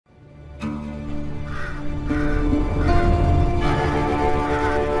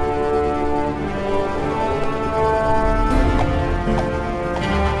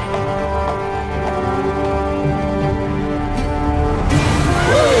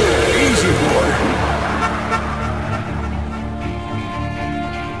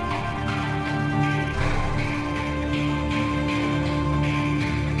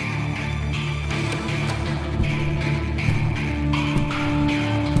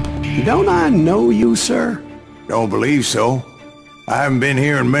Don't I know you, sir? Don't believe so. I haven't been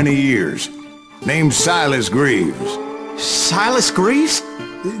here in many years. Name's Silas Greaves. Silas Greaves?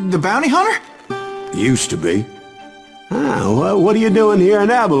 The bounty hunter? Used to be. Ah, what are you doing here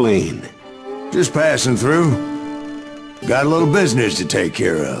in Abilene? Just passing through. Got a little business to take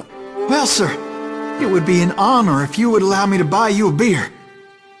care of. Well, sir, it would be an honor if you would allow me to buy you a beer.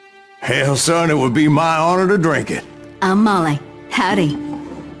 Hell, son, it would be my honor to drink it. I'm Molly. Howdy.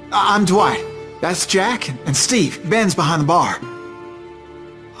 I'm Dwight. That's Jack and Steve. Ben's behind the bar.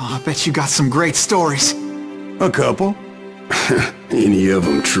 Oh, I bet you got some great stories. A couple. Any of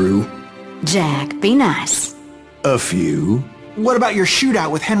them true? Jack, be nice. A few. What about your shootout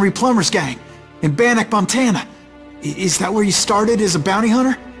with Henry Plummer's gang in Bannock, Montana? Is that where you started as a bounty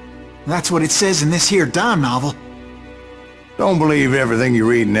hunter? That's what it says in this here dime novel. Don't believe everything you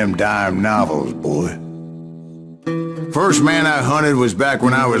read in them dime novels, boy. First man I hunted was back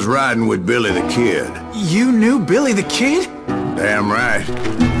when I was riding with Billy the Kid. You knew Billy the Kid? Damn right.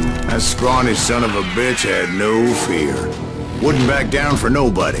 That scrawny son of a bitch had no fear. Wouldn't back down for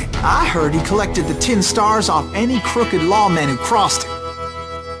nobody. I heard he collected the 10 stars off any crooked lawmen who crossed him.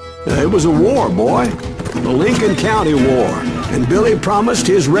 It was a war, boy. The Lincoln County War. And Billy promised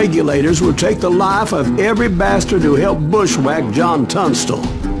his regulators would take the life of every bastard who helped bushwhack John Tunstall.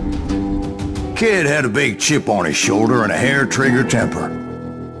 Kid had a big chip on his shoulder and a hair-trigger temper.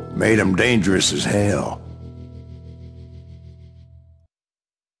 Made him dangerous as hell.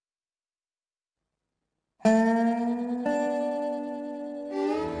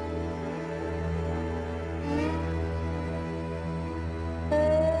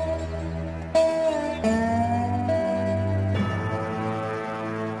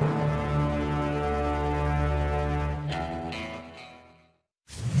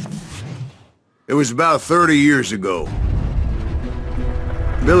 It was about 30 years ago.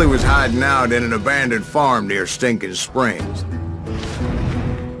 Billy was hiding out in an abandoned farm near Stinking Springs.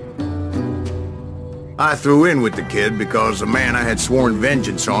 I threw in with the kid because the man I had sworn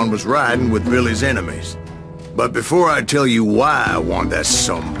vengeance on was riding with Billy's enemies. But before I tell you why I want that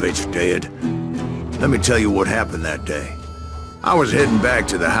sumbitch dead, let me tell you what happened that day. I was heading back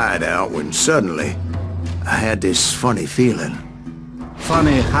to the hideout when suddenly I had this funny feeling.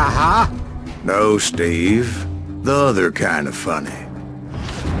 Funny, ha-ha? No, Steve. The other kind of funny.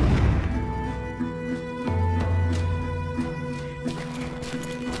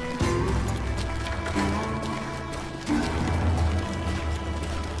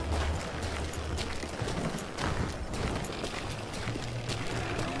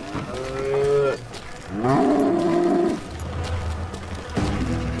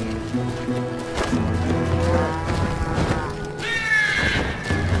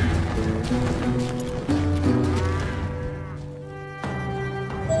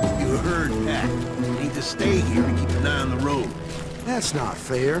 Stay here and keep an eye on the road. That's not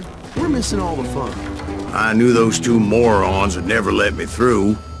fair. We're missing all the fun. I knew those two morons would never let me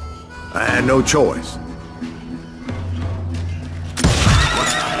through. I had no choice. What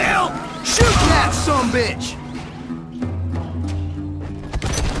the hell? Shoot that sumbitch!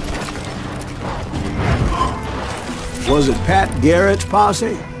 Was it Pat Garrett's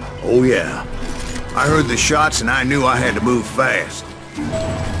posse? Oh yeah. I heard the shots and I knew I had to move fast.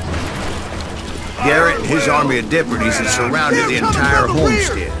 Garrett and his army of deputies had surrounded the entire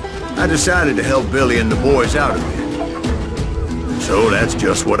homestead. I decided to help Billy and the boys out of it. So that's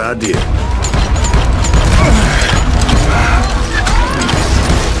just what I did.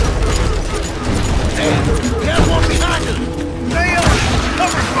 Got one behind us! Stay on!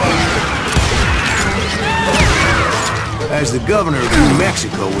 Cover fire! As the governor of New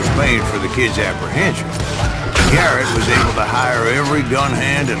Mexico was paying for the kid's apprehension, Garrett was able to hire every gun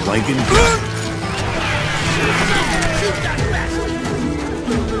hand at Lincoln County.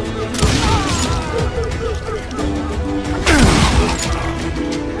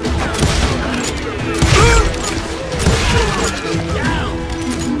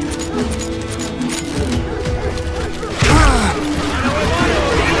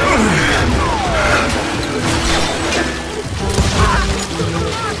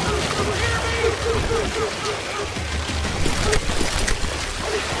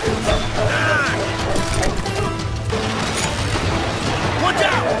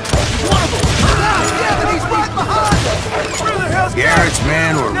 Garrett's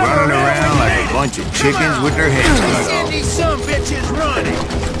men were running around like a bunch of chickens with their heads cut off. These some bitches running!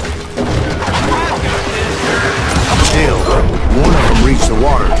 Still, one of them reached the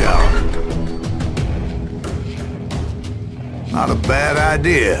water tower. Not a bad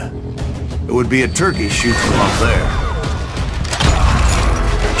idea. It would be a turkey shoot from up there.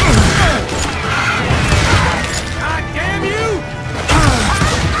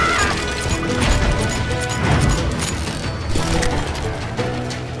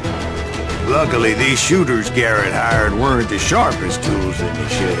 Luckily, these shooters Garrett hired weren't the sharpest tools in the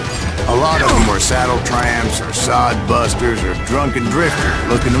shed. A lot of them were saddle tramps, or sod busters, or drunken drifters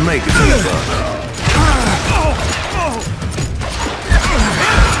looking to make a few bucks.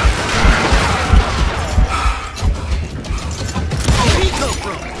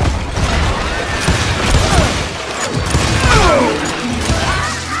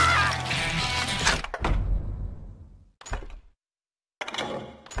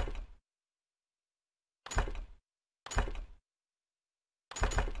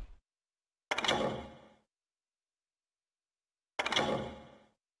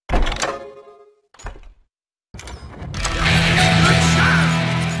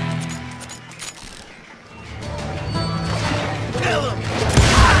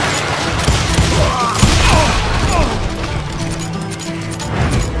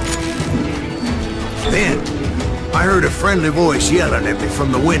 I heard a friendly voice yelling at me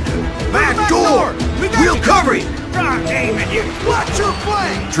from the window. Back door! We'll cover you! God damn it, you! Watch your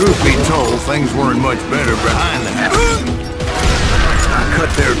flank! Truth be told, things weren't much better behind the house. I cut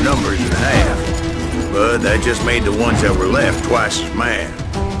their numbers in half, but that just made the ones that were left twice as mad.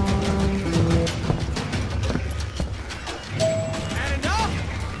 Had enough?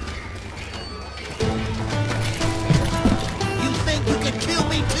 You think you can kill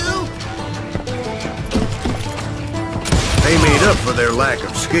me too? They made up for their lack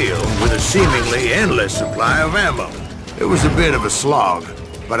of skill with a seemingly endless supply of ammo. It was a bit of a slog,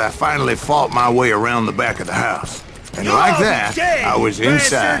 but I finally fought my way around the back of the house. And You're like all that, dead, I was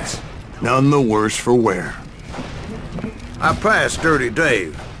inside, bastards. none the worse for wear. I passed Dirty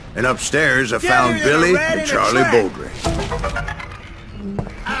Dave, and upstairs I found Deader than a Billy rat and in a Charlie trap. Bouldry.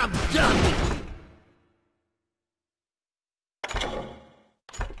 I'm done.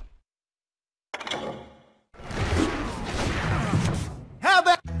 How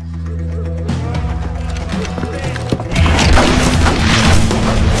about...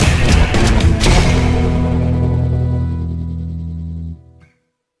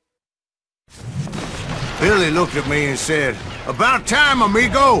 Billy looked at me and said, "About time,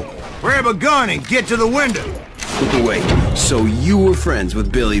 amigo! Grab a gun and get to the window!" Wait, so you were friends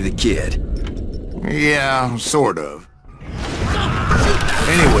with Billy the Kid? Yeah, sort of.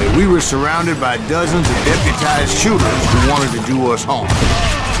 Anyway, we were surrounded by dozens of deputized shooters who wanted to do us harm.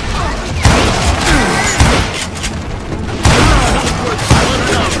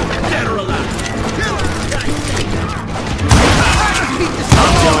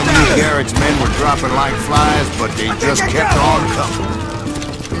 I'm telling you, Garrett's men were dropping like flies, but they just kept on coming.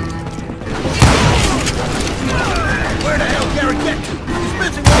 Where the hell Garrett get to? He's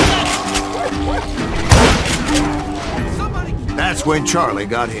missing one. That's when Charlie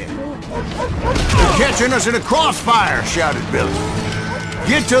got hit. "They're catching us in a crossfire!" shouted Billy.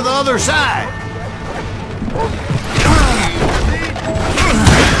 "Get to the other side!"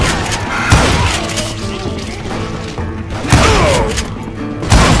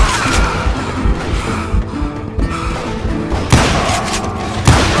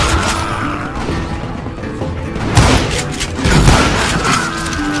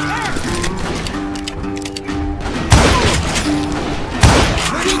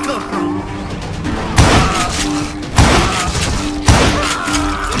 Where'd he come from?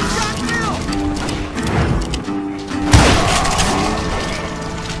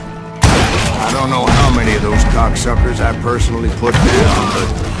 I don't know how many of those cocksuckers I personally put down, but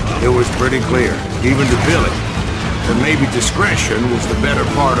it was pretty clear, even to Billy, that maybe discretion was the better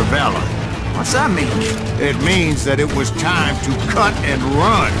part of valor. What's that mean? It means that it was time to cut and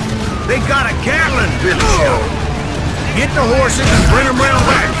run. "They got a Gatling," Billy shouted. "Get the horses and bring them round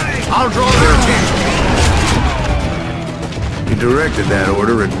back. I'll draw their attention." He directed that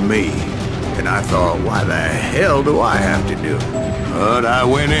order at me, and I thought, why the hell do I have to do it? But I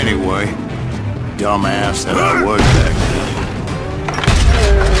went anyway. Dumbass that I was back then.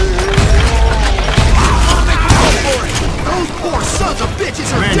 Those poor sons of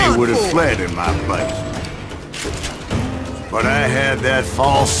bitches are Many done would have for. fled in my place. But I had that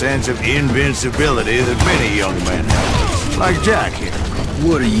false sense of invincibility that many young men have. Like Jack here.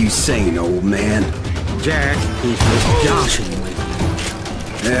 What are you saying, old man? Jack, he's just joshing with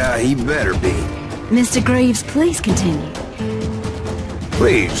you. Yeah, he better be. Mr. Greaves, please continue.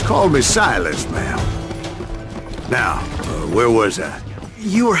 Please, call me Silas, ma'am. Now, where was I?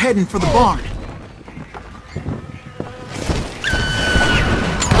 You were heading for the barn.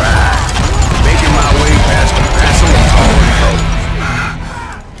 Making my way past the castle and towering posts.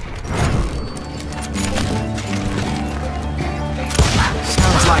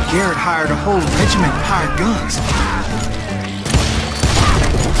 Sounds like Garrett hired a whole regiment of hired guns.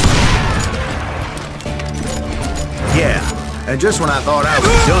 Yeah, and just when I thought I was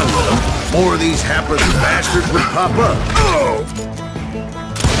done with them, more of these hapless bastards would pop up.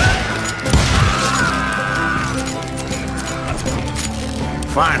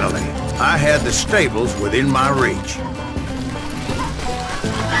 Finally, I had the stables within my reach.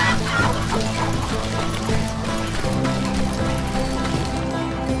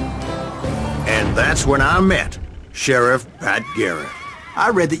 And that's when I met Sheriff Pat Garrett. I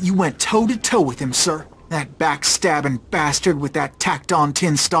read that you went toe-to-toe with him, sir. That backstabbing bastard with that tacked-on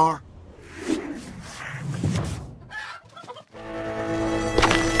tin star.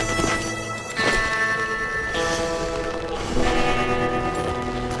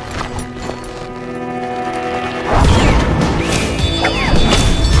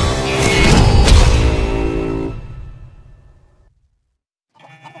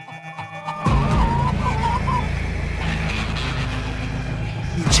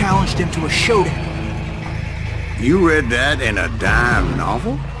 You challenged him to a showdown. You read that in a dime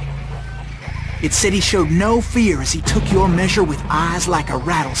novel? It said he showed no fear as he took your measure with eyes like a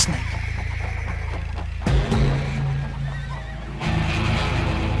rattlesnake.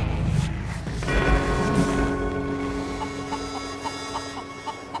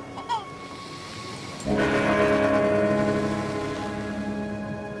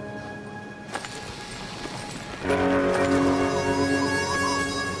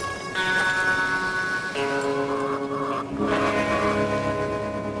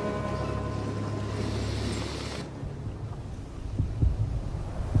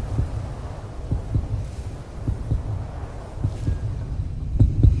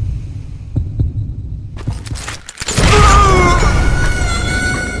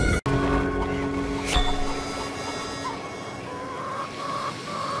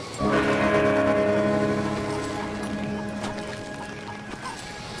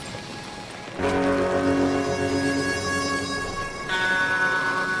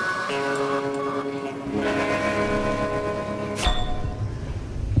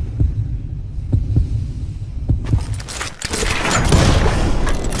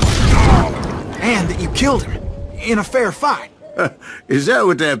 Killed him in a fair fight. Is that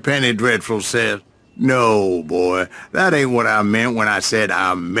what that Penny Dreadful said? No, boy. That ain't what I meant when I said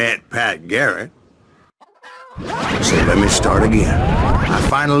I met Pat Garrett. So let me start again. I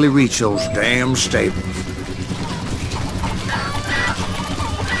finally reached those damn stables.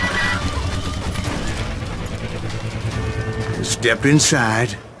 Stepped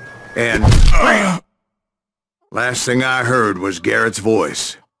inside, and last thing I heard was Garrett's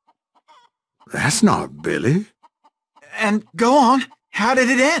voice. That's not Billy. And go on. How did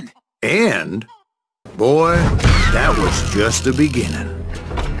it end? And, boy, that was just the beginning.